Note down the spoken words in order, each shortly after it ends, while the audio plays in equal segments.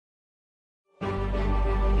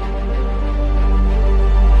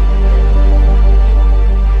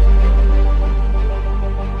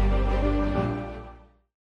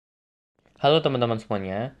Halo teman-teman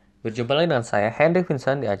semuanya, berjumpa lagi dengan saya Hendrik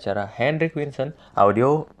Vincent di acara Hendrik Vincent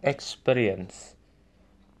Audio Experience.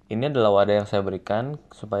 Ini adalah wadah yang saya berikan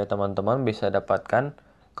supaya teman-teman bisa dapatkan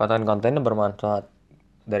konten-konten yang bermanfaat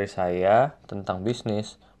dari saya tentang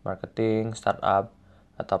bisnis, marketing, startup,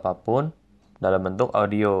 atau apapun dalam bentuk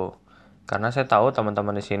audio. Karena saya tahu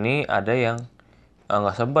teman-teman di sini ada yang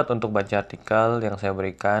nggak sempat untuk baca artikel yang saya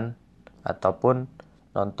berikan ataupun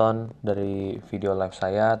nonton dari video live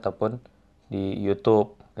saya ataupun di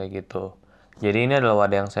YouTube kayak gitu. Jadi ini adalah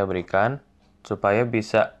wadah yang saya berikan supaya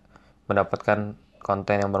bisa mendapatkan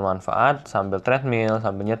konten yang bermanfaat sambil treadmill,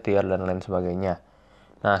 sambil nyetir dan lain sebagainya.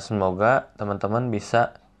 Nah, semoga teman-teman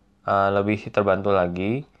bisa lebih terbantu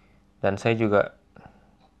lagi dan saya juga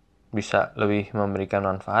bisa lebih memberikan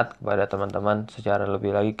manfaat kepada teman-teman secara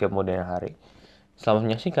lebih lagi kemudian hari. Selamat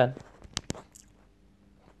menyaksikan.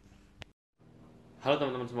 Halo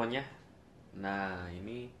teman-teman semuanya. Nah,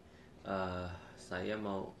 ini eh, saya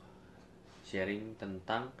mau sharing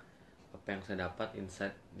tentang apa yang saya dapat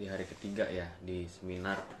insight di hari ketiga ya di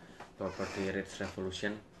seminar Property Rich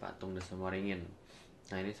Revolution Patung Desa Waringin.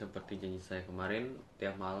 Nah, ini seperti janji saya kemarin,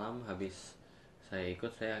 tiap malam habis saya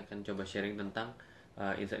ikut saya akan coba sharing tentang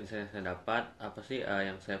insight-insight yang saya dapat, apa sih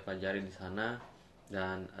yang saya pelajari di sana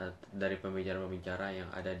dan dari pembicara-pembicara yang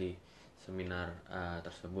ada di seminar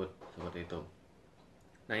tersebut seperti itu.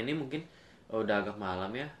 Nah, ini mungkin udah agak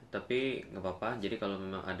malam ya, tapi nggak apa-apa. Jadi kalau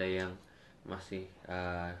memang ada yang masih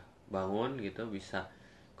bangun gitu, bisa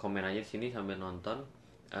komen aja di sini sambil nonton.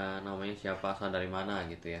 Namanya siapa, asal dari mana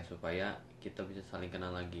gitu ya, supaya kita bisa saling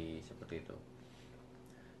kenal lagi seperti itu.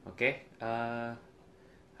 Oke,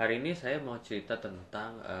 hari ini saya mau cerita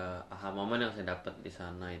tentang aha moment yang saya dapat di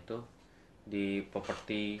sana itu di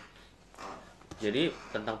properti. Jadi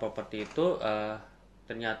tentang properti itu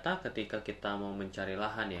ternyata ketika kita mau mencari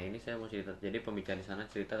lahan ya, ini saya mau cerita. Jadi pembicara di sana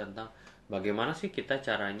cerita tentang bagaimana sih kita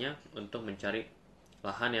caranya untuk mencari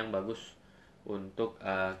lahan yang bagus untuk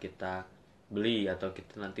kita beli atau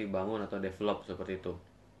kita nanti bangun atau develop seperti itu.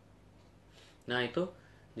 Nah, itu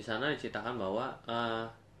di sana diceritakan bahwa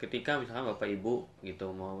ketika misalkan Bapak Ibu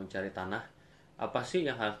gitu mau mencari tanah, apa sih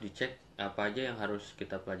yang harus dicek, apa aja yang harus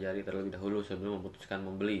kita pelajari terlebih dahulu sebelum memutuskan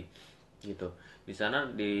membeli gitu. Di sana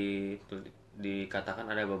dikatakan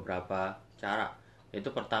ada beberapa cara.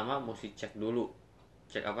 Itu pertama mesti cek dulu.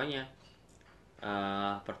 Cek apanya?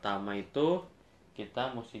 Pertama itu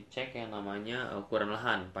kita mesti cek yang namanya ukuran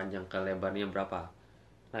lahan, panjang ke lebarnya berapa.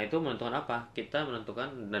 Nah, itu menentukan apa? Kita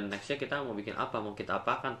menentukan dan nextnya kita mau bikin apa, mau kita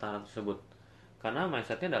apakan tanah tersebut. Karena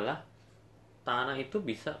mindsetnya adalah tanah itu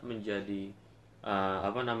bisa menjadi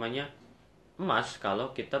apa namanya emas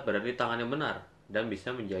kalau kita berada di tangan yang benar, dan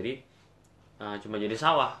bisa menjadi cuma jadi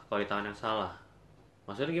sawah kalau di tangan yang salah.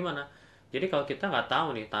 Maksudnya gimana? Jadi kalau kita nggak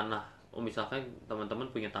tahu nih tanah, misalkan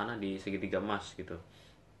teman-teman punya tanah di segitiga emas gitu.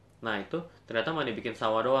 Nah, itu ternyata mau dibikin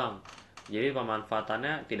sawah doang. Jadi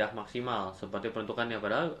pemanfaatannya tidak maksimal seperti peruntukannya.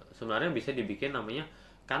 Padahal sebenarnya bisa dibikin namanya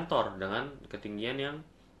kantor dengan ketinggian yang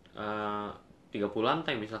eh, 30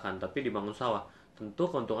 lantai misalkan, tapi dibangun sawah.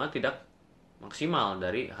 Tentu keuntungan tidak maksimal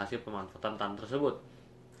dari hasil pemanfaatan tanah tersebut.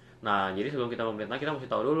 Nah, jadi sebelum kita membeli tanah, kita mesti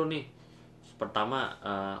tahu dulu nih. Pertama,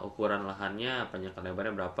 ukuran lahannya, panjang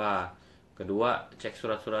lebarnya berapa. Kedua, cek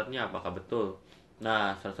surat-suratnya apakah betul.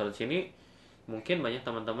 Nah, surat-surat sini mungkin banyak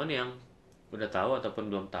teman-teman yang udah tahu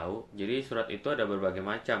ataupun belum tahu. Jadi surat itu ada berbagai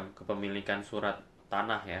macam kepemilikan surat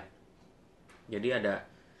tanah ya. Jadi ada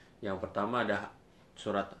yang pertama ada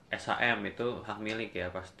surat SHM, itu hak milik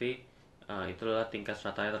ya, pasti itu adalah tingkat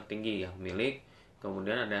stratanya tertinggi hak milik.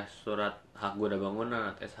 Kemudian ada surat hak guna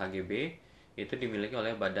bangunan atau SHGB, itu dimiliki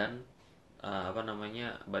oleh badan apa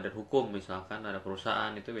namanya badan hukum, misalkan ada perusahaan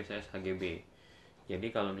itu biasanya SHGB. Jadi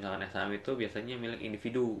kalau misalkan SHM itu biasanya milik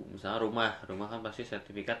individu, misalnya rumah kan pasti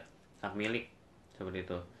sertifikat hak milik seperti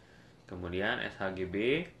itu. Kemudian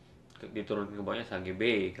SHGB diturunkan ke bawahnya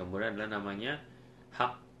SHGB, kemudian adalah namanya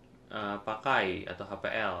hak pakai atau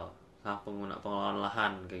HPL, hak pengelolaan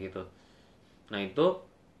lahan kayak gitu. Nah, itu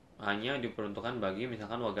hanya diperuntukkan bagi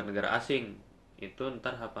misalkan warga negara asing, itu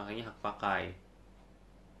ntar hak pakainya hak pakai.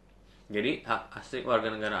 Jadi hak asing,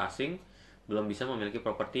 warga negara asing belum bisa memiliki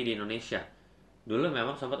properti di Indonesia. Dulu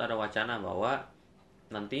memang sempat ada wacana bahwa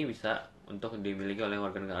nanti bisa untuk dimiliki oleh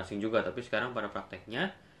warga negara asing juga, tapi sekarang pada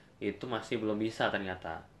prakteknya itu masih belum bisa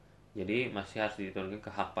ternyata. Jadi masih harus diturunkan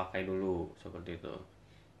ke hak pakai dulu seperti itu.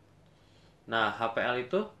 Nah, HPL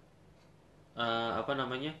itu apa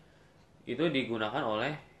namanya? Itu digunakan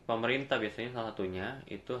oleh pemerintah, biasanya salah satunya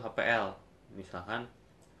itu HPL. Misalkan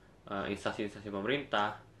instansi-instansi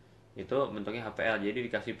pemerintah itu bentuknya HPL, jadi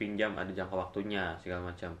dikasih pinjam, ada jangka waktunya segala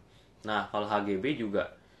macam. Nah, kalau HGB juga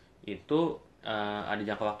itu ada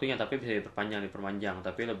jangka waktunya tapi bisa diperpanjang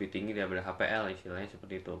tapi lebih tinggi daripada HPL, istilahnya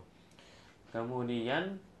seperti itu.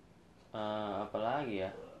 Kemudian apalagi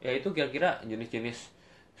ya, ya itu kira-kira jenis-jenis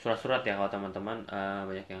surat-surat ya kalau teman-teman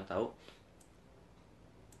banyak yang tahu.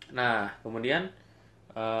 Nah kemudian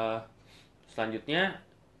uh, selanjutnya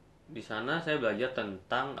di sana saya belajar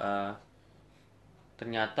tentang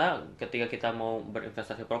ternyata ketika kita mau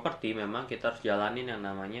berinvestasi properti memang kita harus jalanin yang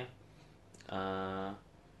namanya uh,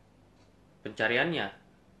 pencariannya.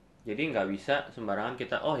 Jadi nggak bisa sembarangan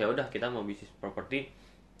kita oh ya udah kita mau bisnis properti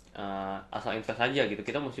asal invest aja gitu.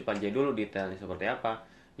 Kita mesti pelajari dulu detailnya seperti apa.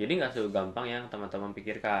 Jadi nggak segampang yang teman-teman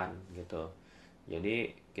pikirkan gitu.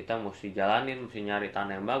 Jadi kita mesti jalanin, mesti nyari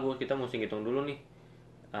tanah yang bagus. Kita mesti ngitung dulu nih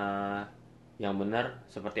uh, yang benar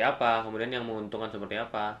seperti apa, kemudian yang menguntungkan seperti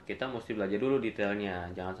apa. Kita mesti belajar dulu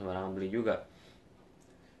detailnya, jangan sembarangan beli juga.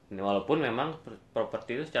 Walaupun memang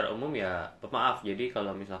properti itu secara umum ya maaf, jadi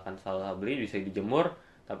kalau misalkan salah beli bisa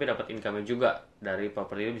dijemur tapi dapat income juga dari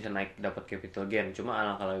properti itu, bisa naik dapat capital gain. Cuma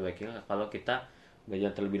alangkah lebih baiknya kalau kita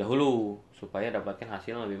belajar terlebih dahulu supaya dapatkan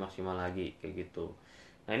hasil yang lebih maksimal lagi kayak gitu.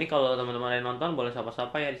 Nah ini kalau teman-teman yang nonton boleh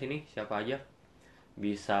sapa-sapa ya di sini, siapa aja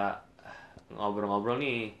bisa ngobrol-ngobrol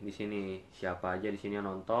nih di sini, siapa aja di sini yang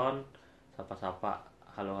nonton, sapa-sapa,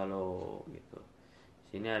 halo-halo gitu.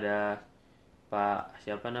 Di sini ada Pak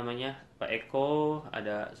siapa namanya, Pak Eko,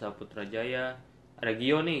 ada Saputra Jaya, ada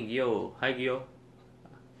Gio nih, Gio, hai Gio.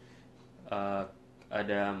 Eh,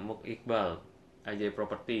 ada Muk Iqbal, Ajay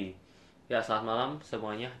Property. Ya selamat malam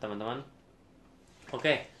semuanya teman-teman.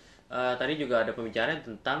 Oke, tadi juga ada pembicaraan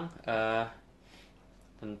tentang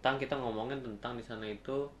kita ngomongin tentang di sana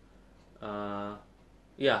itu uh,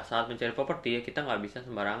 ya saat mencari properti ya kita nggak bisa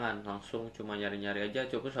sembarangan langsung cuma nyari-nyari aja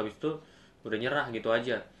terus habis itu udah nyerah gitu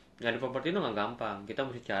aja. Nyari properti itu nggak gampang, kita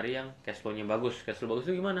mesti cari yang cash flow-nya bagus. Cash flow bagus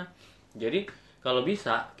itu gimana? Jadi kalau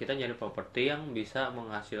bisa kita nyari properti yang bisa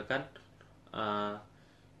menghasilkan uh,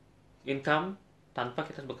 income tanpa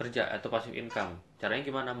kita bekerja atau passive income. Caranya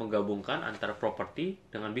gimana? Menggabungkan antara properti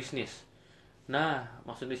dengan bisnis. Nah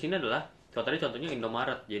maksud di sini adalah kalau tadi contohnya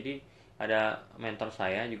Indomaret. Jadi ada mentor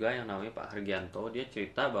saya juga yang namanya Pak Hargianto, dia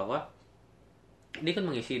cerita bahwa dia kan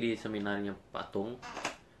mengisi di seminarnya Pak Tung.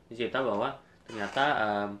 Dia cerita bahwa ternyata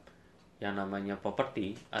yang namanya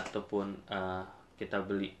properti ataupun kita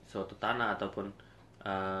beli suatu tanah ataupun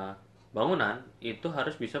uh, bangunan itu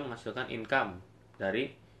harus bisa menghasilkan income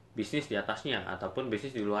dari bisnis di atasnya ataupun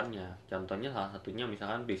bisnis di luarnya. Contohnya salah satunya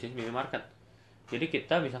misalkan bisnis minimarket. Jadi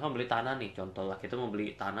kita misalkan beli tanah nih, contoh lah kita mau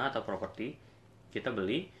beli tanah atau properti, kita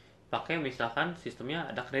beli pakai misalkan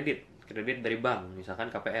sistemnya ada kredit dari bank,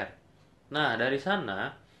 misalkan KPR. Nah dari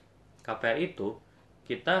sana KPR itu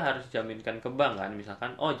kita harus jaminkan ke bank kan,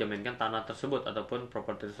 misalkan oh jaminkan tanah tersebut ataupun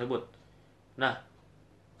properti tersebut. Nah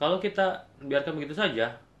kalau kita biarkan begitu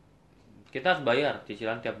saja, kita harus bayar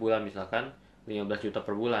cicilan tiap bulan misalkan 15 juta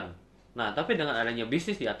per bulan. Nah tapi dengan adanya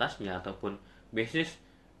bisnis di atasnya ataupun bisnis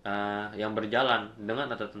yang berjalan dengan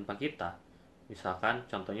atau tanpa kita, misalkan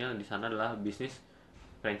contohnya di sana adalah bisnis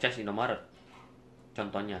franchise Indomaret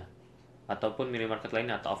contohnya, ataupun minimarket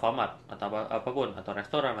lainnya atau Alfamart atau apapun atau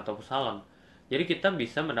restoran atau salon. Jadi kita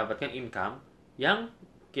bisa mendapatkan income yang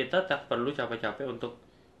kita tak perlu capek-capek untuk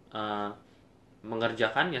uh,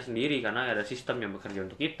 mengerjakannya sendiri karena ada sistem yang bekerja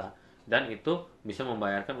untuk kita, dan itu bisa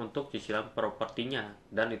membayarkan untuk cicilan propertinya,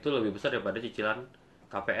 dan itu lebih besar daripada cicilan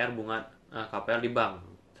KPR bunga KPR di bank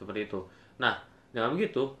seperti itu. Nah dengan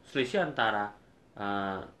begitu selisih antara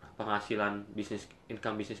penghasilan bisnis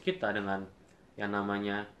income bisnis kita dengan yang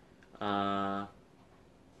namanya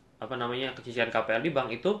cicilan KPR di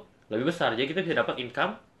bank itu lebih besar. Jadi kita bisa dapat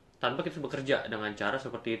income tanpa kita bekerja dengan cara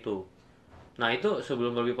seperti itu. Nah itu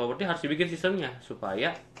sebelum beli properti harus dibikin sistemnya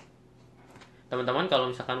supaya teman-teman kalau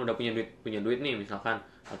misalkan udah punya duit nih misalkan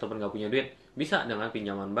ataupun nggak punya duit, bisa dengan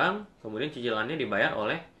pinjaman bank kemudian cicilannya dibayar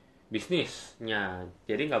oleh bisnisnya.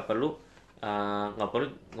 Jadi nggak perlu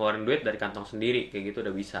ngeluarin duit dari kantong sendiri kayak gitu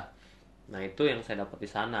udah bisa. Nah itu yang saya dapat di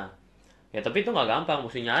sana. Ya tapi itu nggak gampang,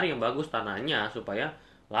 mesti nyari yang bagus tanahnya supaya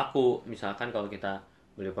laku. Misalkan kalau kita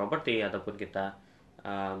beli properti ataupun kita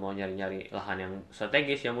mau nyari-nyari lahan yang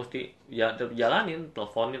strategis ya mesti jalanin,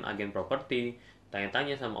 teleponin agen properti,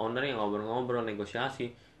 tanya-tanya sama owner yang ngobrol-ngobrol, negosiasi,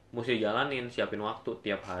 mesti jalanin, siapin waktu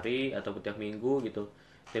tiap hari ataupun tiap minggu gitu.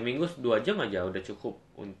 Tiap minggu 2 jam aja udah cukup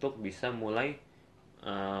untuk bisa mulai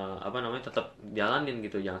tetap jalanin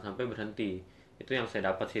gitu, jangan sampai berhenti. Itu yang saya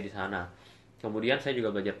dapat sih di sana. Kemudian saya juga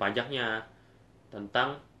belajar pajaknya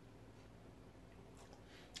tentang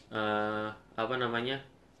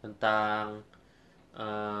tentang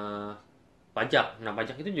pajak. Nah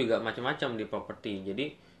pajak itu juga macam-macam di properti. Jadi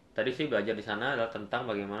tadi sih belajar di sana adalah tentang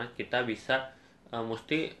bagaimana kita bisa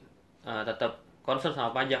mesti tetap concern sama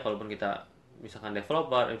pajak, walaupun kita misalkan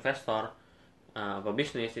developer, investor,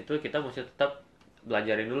 pebisnis, itu kita mesti tetap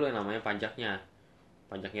belajarin dulu yang namanya pajaknya.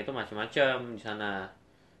 Pajaknya itu macam-macam di sana.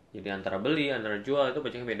 Jadi antara beli, antara jual itu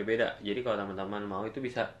pajaknya beda-beda. Jadi kalau teman-teman mau itu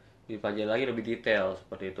bisa dipelajari lagi lebih detail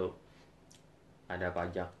seperti itu. Ada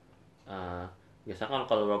pajak. Uh, Biasa kan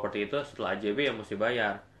kalau properti itu setelah AJB ya mesti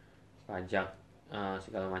bayar pajak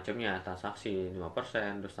segala macamnya, transaksi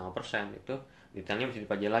 5%, 2,5%, itu detailnya mesti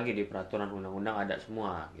dipelajari lagi di peraturan undang-undang, ada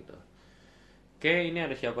semua gitu. Oke, ini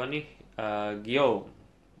ada siapa nih? Gio.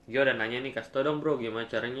 Gio udah nanya nih, kasih tau dong bro gimana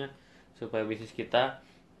caranya supaya bisnis kita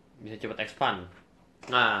bisa cepat expand.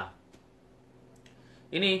 Nah,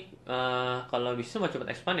 ini kalau bisnis mau cepat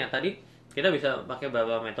expand ya tadi kita bisa pakai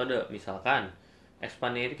beberapa metode. Misalkan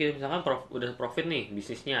expandnya itu kita misalkan udah profit nih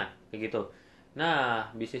bisnisnya kayak gitu.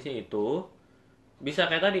 Nah, bisnisnya itu bisa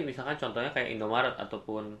kayak tadi, misalkan contohnya kayak Indomaret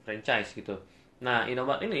ataupun franchise gitu. Nah,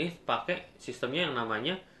 Indomaret ini pakai sistemnya yang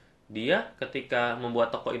namanya, dia ketika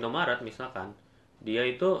membuat toko Indomaret misalkan, dia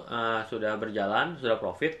itu sudah berjalan, sudah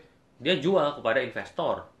profit, dia jual kepada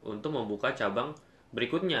investor untuk membuka cabang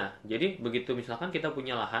berikutnya. Jadi begitu misalkan kita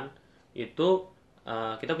punya lahan, itu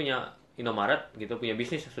kita punya Indomaret gitu, punya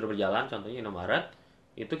bisnis yang sudah berjalan, contohnya Indomaret,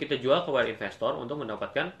 itu kita jual kepada investor untuk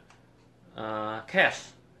mendapatkan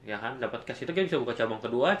cash, ya kan, dapat cash itu kita bisa buka cabang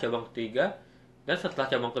kedua, cabang ketiga, dan setelah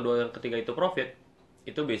cabang kedua dan ketiga itu profit,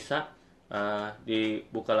 itu bisa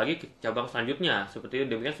dibuka lagi ke cabang selanjutnya, seperti itu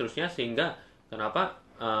demikian seterusnya. Sehingga kenapa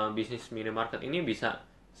bisnis minimarket ini bisa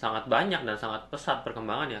sangat banyak dan sangat pesat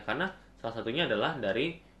perkembangannya, karena salah satunya adalah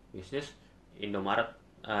dari bisnis Indomaret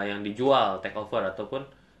yang dijual take over ataupun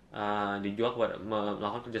dijual kepada,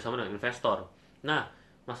 melakukan kerjasama dengan investor. Nah,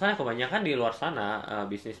 masalahnya kebanyakan di luar sana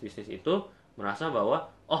bisnis-bisnis itu merasa bahwa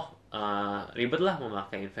ribet lah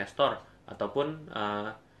memakai investor, ataupun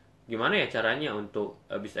gimana ya caranya untuk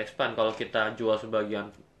bisa expand. Kalau kita jual sebagian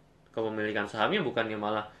kepemilikan sahamnya, bukannya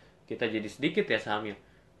malah kita jadi sedikit ya sahamnya.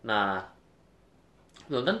 Nah,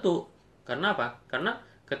 belum tentu. Karena apa? Karena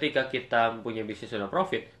ketika kita punya bisnis sudah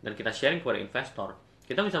profit dan kita sharing kepada investor,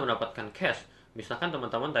 kita bisa mendapatkan cash. Misalkan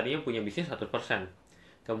teman-teman tadinya punya bisnis 100%,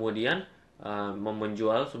 kemudian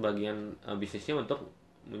menjual sebagian bisnisnya untuk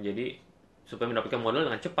menjadi, supaya mendapatkan modal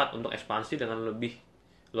dengan cepat untuk ekspansi dengan lebih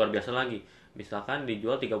luar biasa lagi. Misalkan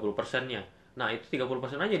dijual 30%-nya. Nah, itu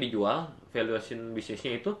 30% aja dijual, valuation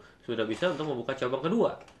bisnisnya itu sudah bisa untuk membuka cabang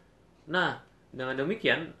kedua. Nah, dengan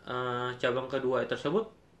demikian cabang kedua tersebut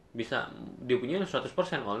bisa dipunyai 100%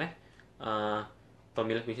 oleh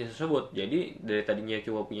pemilik bisnis tersebut. Jadi dari tadinya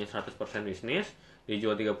cuma punya 100% bisnis,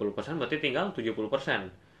 dijual 30%, berarti tinggal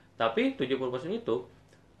 70%. Tapi 70% itu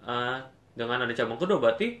dengan ada cabang kedua,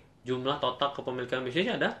 berarti jumlah total kepemilikan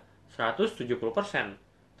bisnisnya ada 170%.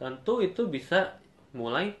 Tentu itu bisa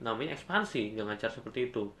mulai namanya ekspansi dengan cara seperti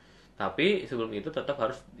itu. Tapi sebelum itu tetap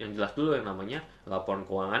harus yang jelas dulu yang namanya laporan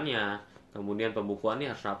keuangannya, kemudian pembukuannya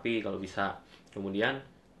harus rapi kalau bisa. Kemudian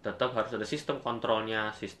tetap harus ada sistem kontrolnya,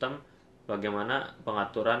 sistem bagaimana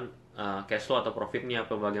pengaturan cash flow atau profitnya,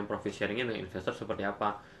 pembagian profit sharingnya dengan investor seperti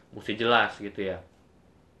apa, mesti jelas gitu ya.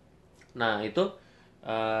 Nah itu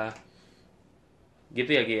gitu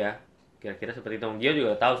ya Gia, kira-kira seperti itu. Dia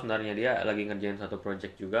juga tahu sebenarnya, dia lagi ngerjain satu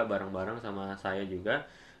project juga bareng-bareng sama saya juga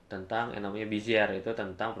tentang yang namanya Bizier, itu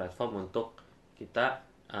tentang platform untuk kita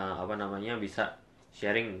bisa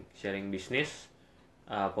sharing bisnis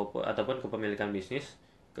ataupun kepemilikan bisnis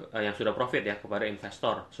yang sudah profit ya kepada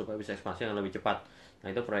investor supaya bisa ekspansi yang lebih cepat. Nah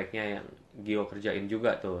itu proyeknya yang Gio kerjain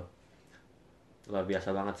juga tuh, luar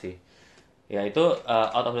biasa banget sih. Ya itu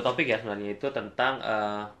out of the topic ya sebenarnya, itu tentang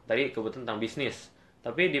tadi kebetulan tentang bisnis.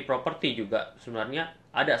 Tapi di properti juga sebenarnya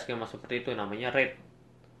ada skema seperti itu, namanya REIT.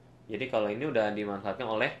 Jadi kalau ini udah dimanfaatkan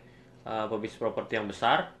oleh pebisnis properti yang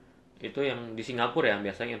besar, itu yang di Singapura ya,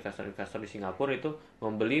 biasanya investor-investor di Singapura itu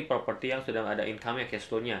membeli properti yang sudah ada income-nya, cash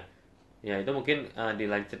flow-nya. Ya itu mungkin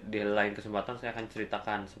di lain kesempatan saya akan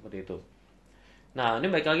ceritakan seperti itu. Nah ini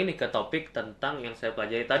balik lagi nih ke topik tentang yang saya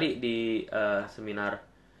pelajari tadi di seminar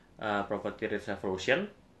Property Risk Revolution.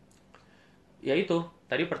 Yaitu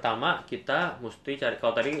tadi pertama kita mesti cari,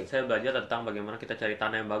 kalau tadi saya belajar tentang bagaimana kita cari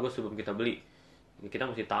tanah yang bagus sebelum kita beli. Kita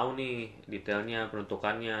mesti tahu nih detailnya,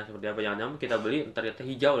 peruntukannya seperti apa. Jangan-jangan kita beli ternyata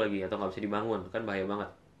hijau lagi atau nggak bisa dibangun, kan bahaya banget.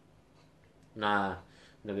 Nah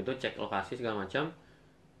udah gitu cek lokasi segala macam.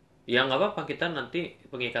 Ya nggak apa-apa, kita nanti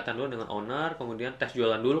pengikatan dulu dengan owner, kemudian tes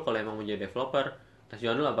jualan dulu kalau emang menjadi developer, tes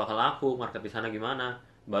jualan dulu bakal laku, market di sana gimana,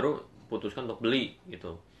 baru putuskan untuk beli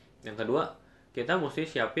gitu. Yang kedua, kita mesti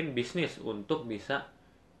siapin bisnis untuk bisa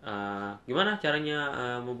gimana caranya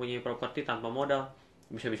mempunyai properti tanpa modal.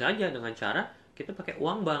 Bisa-bisa aja dengan cara kita pakai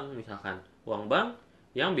uang bank, misalkan uang bank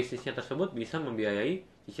yang bisnisnya tersebut bisa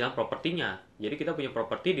membiayai cicilan propertinya. Jadi kita punya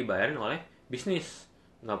properti dibayarin oleh bisnis,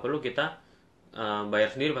 nggak perlu kita bayar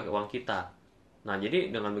sendiri pakai uang kita. Nah, jadi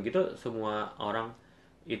dengan begitu semua orang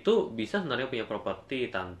itu bisa sebenarnya punya properti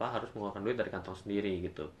tanpa harus mengeluarkan duit dari kantong sendiri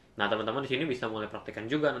gitu. Nah, teman-teman di sini bisa mulai praktekkan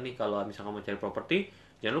juga nanti kalau misalkan mau cari properti,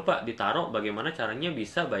 jangan lupa ditaruh bagaimana caranya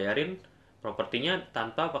bisa bayarin propertinya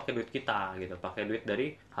tanpa pakai duit kita gitu, pakai duit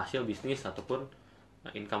dari hasil bisnis ataupun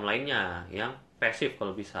income lainnya yang pasif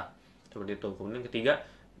kalau bisa. Seperti itu. Kemudian ketiga,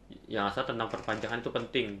 yang asal tentang perpajakan itu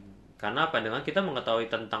penting. Karena apa? Dengan kita mengetahui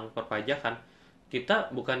tentang perpajakan, kita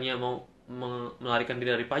bukannya mau melarikan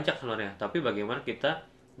diri dari pajak sebenarnya, tapi bagaimana kita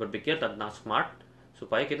berpikir tentang smart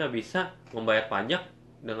supaya kita bisa membayar pajak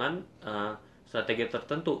dengan strategi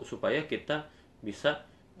tertentu supaya kita bisa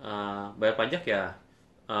bayar pajak ya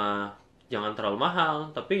jangan terlalu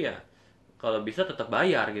mahal, tapi ya kalau bisa tetap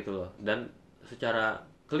bayar gitu loh, dan secara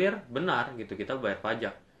clear benar gitu kita bayar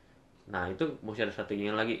pajak. Nah, itu mesti ada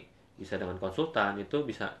strateginya lagi. Bisa dengan konsultan, itu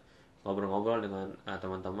bisa ngobrol-ngobrol dengan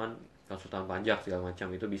teman-teman konsultan pajak segala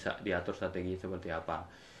macam, itu bisa diatur strategi seperti apa.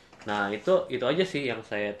 Nah, itu aja sih yang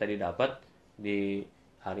saya tadi dapat di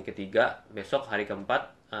hari ketiga. Besok hari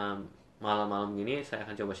keempat malam-malam gini saya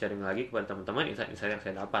akan coba sharing lagi kepada teman-teman insight-insight yang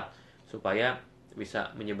saya dapat supaya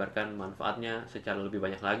bisa menyebarkan manfaatnya secara lebih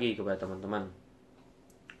banyak lagi kepada teman-teman.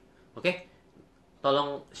 Oke,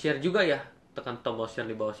 tolong share juga ya, tekan tombol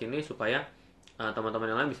share di bawah sini supaya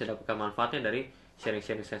teman-teman yang lain bisa dapatkan manfaatnya dari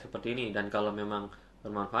sharing-sharing saya seperti ini. Dan kalau memang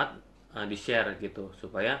bermanfaat, di share gitu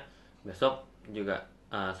supaya besok juga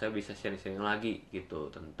saya bisa sharing-sharing lagi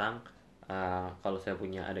gitu tentang kalau saya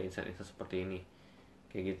punya ada insight-insight seperti ini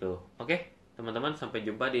kayak gitu. Oke, teman-teman, sampai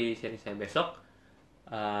jumpa di sharing saya besok.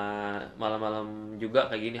 Malam-malam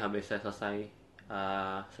juga kayak gini habis saya selesai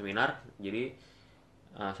seminar, jadi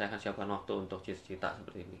saya akan siapkan waktu untuk cerita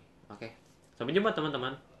seperti ini. Oke, sampai jumpa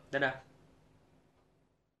teman-teman. Dadah.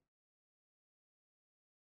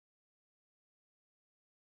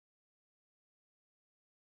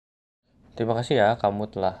 Terima kasih ya kamu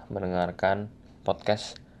telah mendengarkan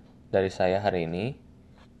podcast dari saya hari ini.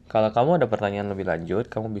 Kalau kamu ada pertanyaan lebih lanjut,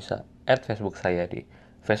 kamu bisa add Facebook saya di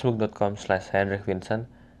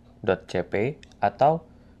facebook.com/hendrikvincent.cp atau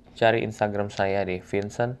cari Instagram saya di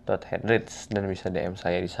vincent.henrich dan bisa DM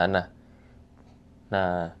saya di sana.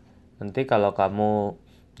 Nah, nanti kalau kamu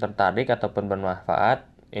tertarik ataupun bermanfaat,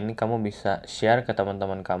 ini kamu bisa share ke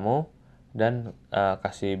teman-teman kamu dan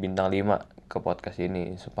kasih bintang 5 ke podcast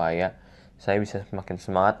ini supaya saya bisa semakin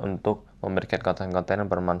semangat untuk memberikan konten-konten yang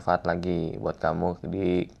bermanfaat lagi buat kamu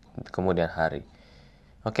di kemudian hari.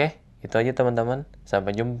 Oke, itu aja teman-teman.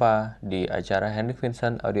 Sampai jumpa di acara Henry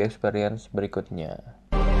Vincent Audio Experience berikutnya.